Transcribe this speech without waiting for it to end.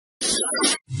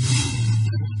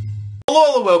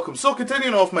Hello, welcome. So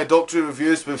continuing off my Doctor Who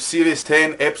reviews with Series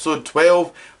 10, Episode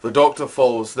 12, The Doctor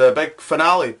Falls, the big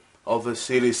finale of the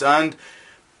series, and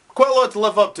quite a lot to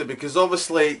live up to because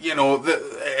obviously, you know,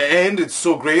 it ended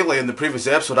so greatly in the previous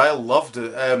episode. I loved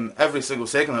it, every single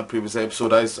second of that previous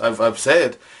episode, as I've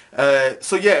said.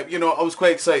 So yeah, you know, I was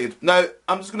quite excited. Now,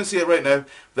 I'm just going to say it right now,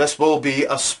 this will be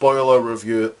a spoiler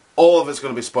review. All of it's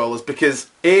going to be spoilers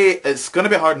because A, it's going to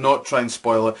be hard not to try and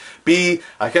spoil it. B,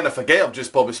 I kind of forget I've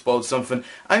just probably spoiled something.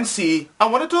 And C, I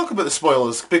want to talk about the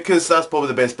spoilers because that's probably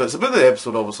the best bits about the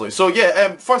episode, obviously. So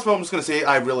yeah, first of all, I'm just going to say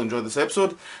I really enjoyed this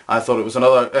episode. I thought it was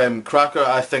another cracker.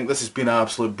 I think this has been an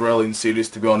absolute brilliant series,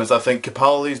 to be honest. I think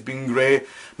Capaldi's been great.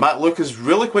 Matt Lucas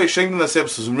really quite shined in this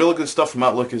episode. Some really good stuff from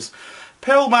Matt Lucas.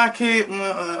 Pearl Mackie,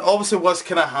 obviously what's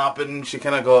kind of happened, she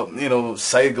kind of got, you know,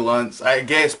 side glance, I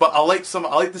guess, but I like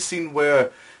the scene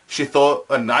where she thought,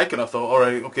 and I kind of thought,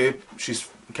 alright, okay, she's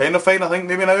kind of fine, I think,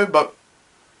 maybe now, but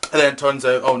then it turns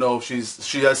out, oh no, she is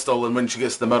still, and when she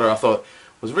gets to the mirror, I thought,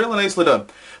 it was really nicely done.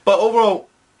 But overall,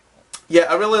 yeah,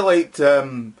 I really liked,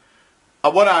 I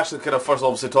want to actually kind of first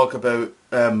obviously talk about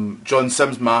John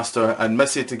Simm's Master and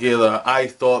Missy together. I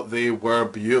thought they were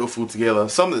beautiful together.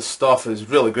 Some of the stuff is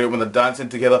really great when they're dancing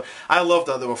together. I loved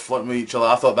that they were flirting with each other.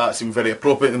 I thought that seemed very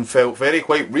appropriate and felt very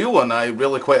quite real, and I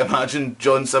really quite imagined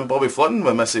John Simm probably flirting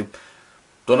with Missy.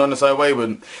 Don't understand why he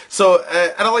wouldn't. So,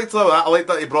 and I liked that. I liked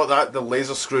that he brought that, the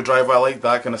laser screwdriver. I liked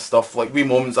that kind of stuff. Like, wee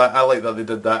moments, I liked that they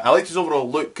did that. I liked his overall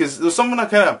look, because there was something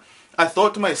I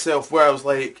thought to myself where I was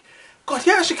like, God,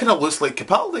 he actually kind of looks like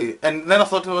Capaldi. And then I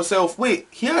thought to myself, wait,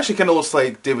 he actually kind of looks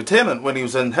like David Tennant when he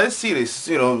was in his series.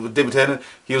 You know, David Tennant,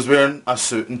 he was wearing a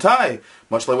suit and tie,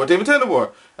 much like what David Tennant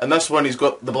wore. And this one, he's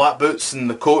got the black boots and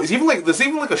the coat. There's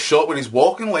even like a shot where he's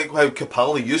walking like how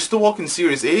Capaldi used to walk in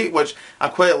Series 8, which I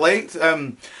quite liked.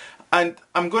 And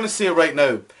I'm going to say it right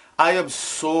now, I am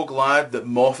so glad that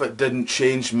Moffat didn't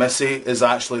change Missy as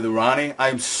actually the Rani.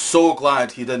 I'm so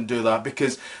glad he didn't do that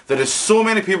because there is so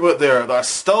many people out there that are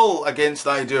still against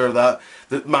the idea that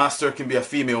the Master can be a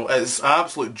female. It's an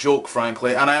absolute joke,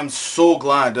 frankly, and I am so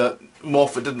glad that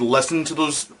Moffat didn't listen to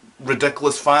those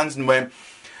ridiculous fans and went,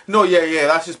 no, yeah,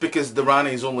 that's just because the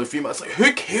Rani is only female. It's like,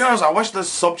 who cares? I wish this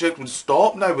subject would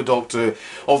stop now with Doctor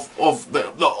Who, of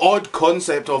the odd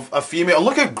concept of a female.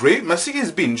 Look how great Missy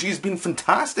has been. She's been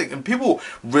fantastic, and people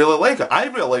really like her. I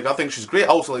really like her. I think she's great. I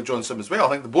also like John Simm as well. I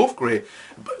think they're both great.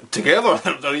 But together,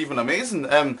 they're even amazing.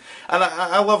 And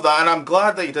I love that, and I'm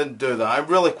glad that you didn't do that. I'm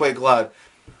really quite glad.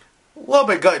 A little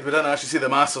bit gutted we didn't actually see the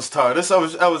Master's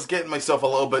TARDIS. I was getting myself a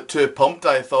little bit too pumped.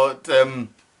 I thought, oh,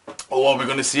 are we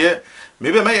going to see it?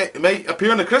 Maybe it might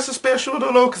appear in the Christmas special, I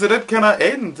don't know, because it did kind of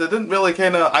end. It didn't really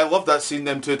kind of... I love that scene,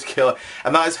 them two together.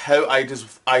 And that is how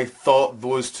I thought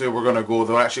those two were going to go.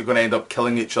 They were actually going to end up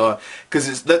killing each other.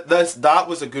 Because that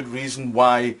was a good reason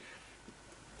why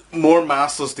more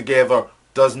Masters together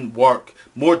doesn't work.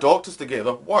 More Doctors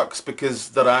together works, because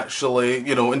they're actually,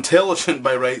 you know, intelligent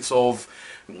by rights of...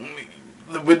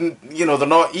 They wouldn't, you know, they're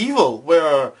not evil.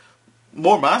 Where...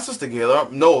 more Masters together,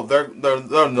 no, they're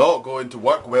not going to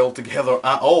work well together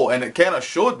at all, and it kind of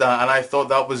showed that, and I thought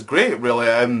that was great, really.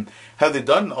 How they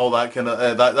done all that kind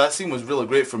of that scene was really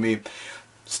great for me.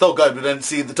 Still good we didn't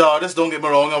see the TARDIS. Don't get me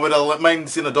wrong, I would have minded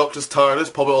seeing the Doctor's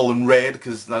TARDIS, probably all in red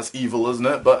because that's evil, isn't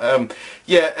it? But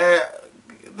yeah,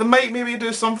 they might maybe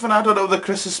do something. I don't know, the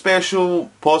Christmas special,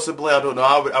 possibly. I don't know.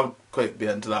 I would quite be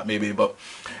into that maybe, but.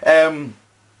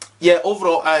 Yeah,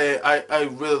 overall, I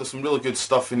really, there's some really good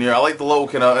stuff in here. I like the little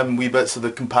kind of wee bits of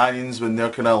the companions when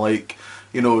they're kind of like,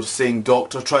 you know, saying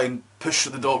Doctor, try and push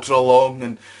the Doctor along,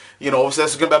 and, you know, obviously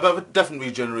this is going to be a bit of a different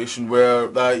regeneration where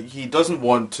he doesn't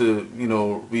want to, you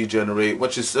know, regenerate,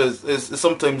 which is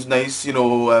sometimes nice, you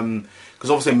know, because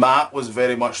obviously Matt was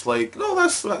very much like, no,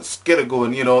 let's get it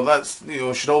going, you know, that's, you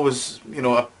know, should always, you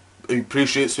know,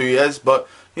 appreciates who he is, but,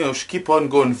 you know, should keep on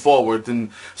going forward. And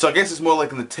so I guess it's more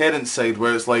like on the Tennant side,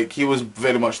 where it's like he was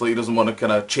very much like he doesn't want to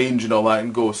kind of change and all that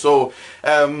and go. So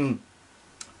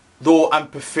though I'm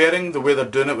preferring the way they're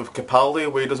doing it with Capaldi,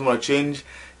 where he doesn't want to change.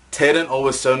 Tennant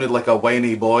always sounded like a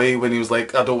whiny boy when he was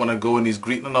like, I don't want to go, and he's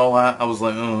greeting and all that. I was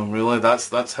like, oh really,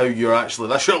 that's how you're actually,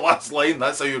 that's your last line,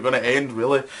 that's how you're going to end,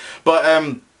 really. But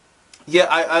yeah,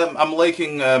 I'm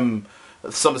liking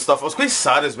some of the stuff. I was quite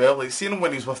sad as well, like seeing him when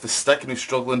he was with the stick and he's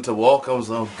struggling to walk. I was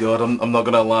like, oh god, I'm not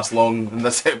going to last long in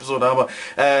this episode, am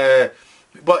I?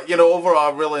 But, you know,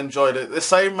 overall I really enjoyed it. The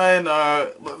Cybermen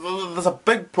are... There's a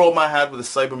big problem I had with the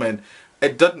Cybermen.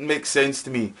 It didn't make sense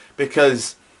to me,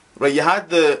 because... Right, you had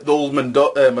the old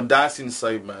Mondasian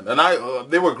Cybermen,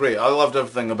 and they were great. I loved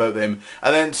everything about them.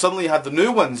 And then suddenly you had the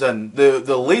new ones in,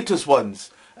 the latest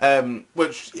ones.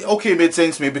 which okay made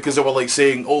sense to me because they were like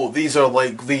saying, oh, these are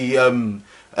like the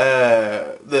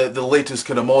latest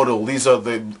kind of model. These are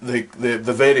the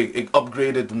very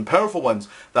upgraded and powerful ones.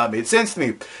 That made sense to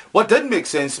me. What didn't make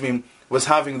sense to me was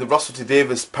having the Russell T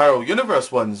Davies Parallel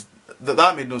Universe ones.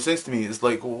 That made no sense to me. It's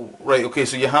like, oh, right, okay,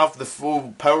 so you have the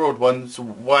full powered ones, so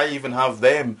why even have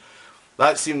them?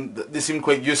 They seemed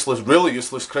quite useless, really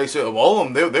useless. Christ, out of all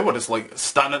of them, they were just like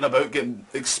standing about getting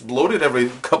exploded every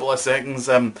couple of seconds.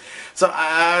 So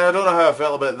I don't know how I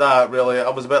felt about that. Really, I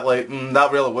was a bit like,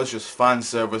 that really was just fan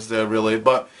service there, really.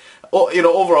 But you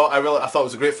know, overall, I thought it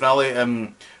was a great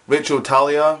finale. Rachel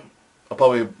Talia, I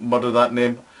probably murdered that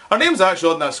name. Her name's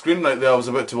actually on that screen right there. I was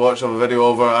about to watch a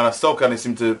video of her, and I still can't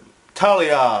seem to.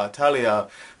 Talia.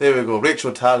 There we go.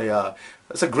 Rachel Talia.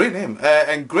 It's a great name,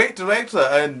 and great director,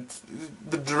 and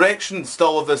the direction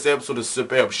still of this episode is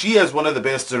superb. She is one of the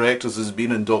best directors there's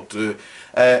been in Doctor Who,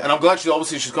 and I'm glad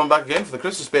she's come back again for the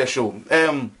Christmas special.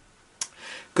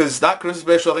 Because that Christmas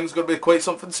special I think is going to be quite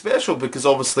something special, because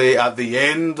obviously at the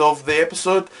end of the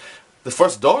episode, the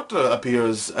First Doctor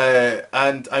appears,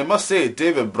 and I must say,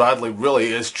 David Bradley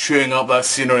really is chewing up that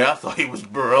scenery. I thought he was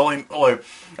brilliant.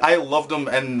 I loved him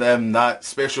in that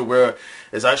special, where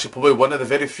it's actually probably one of the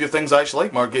very few things I actually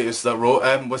like Mark Gatiss that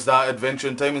wrote, was that Adventure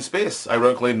in Time and Space.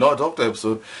 Ironically, not a Doctor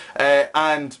episode.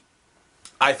 And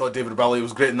I thought David Bradley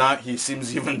was great in that. He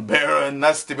seems even better in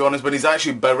this, to be honest, but he's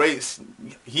actually, by rights,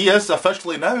 he is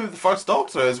officially now the First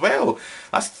Doctor as well.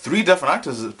 That's 3 different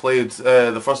actors that played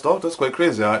the First Doctor. That's quite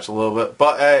crazy, actually, a little bit.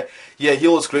 But yeah, he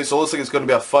looks great, so it looks like it's going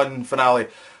to be a fun finale.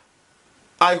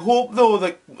 I hope, though,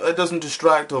 that it doesn't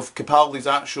distract of Capaldi's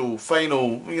actual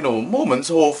final, you know, moments,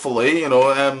 hopefully, you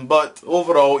know, but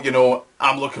overall, you know,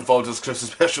 I'm looking forward to this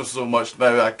Christmas special so much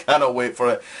now. I cannot wait for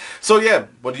it. So yeah,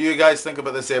 what do you guys think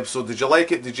about this episode? Did you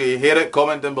like it? Did you hate it?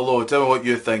 Comment down below. Tell me what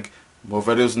you think. More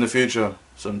videos in the future.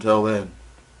 So until then,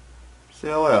 see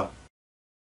you later.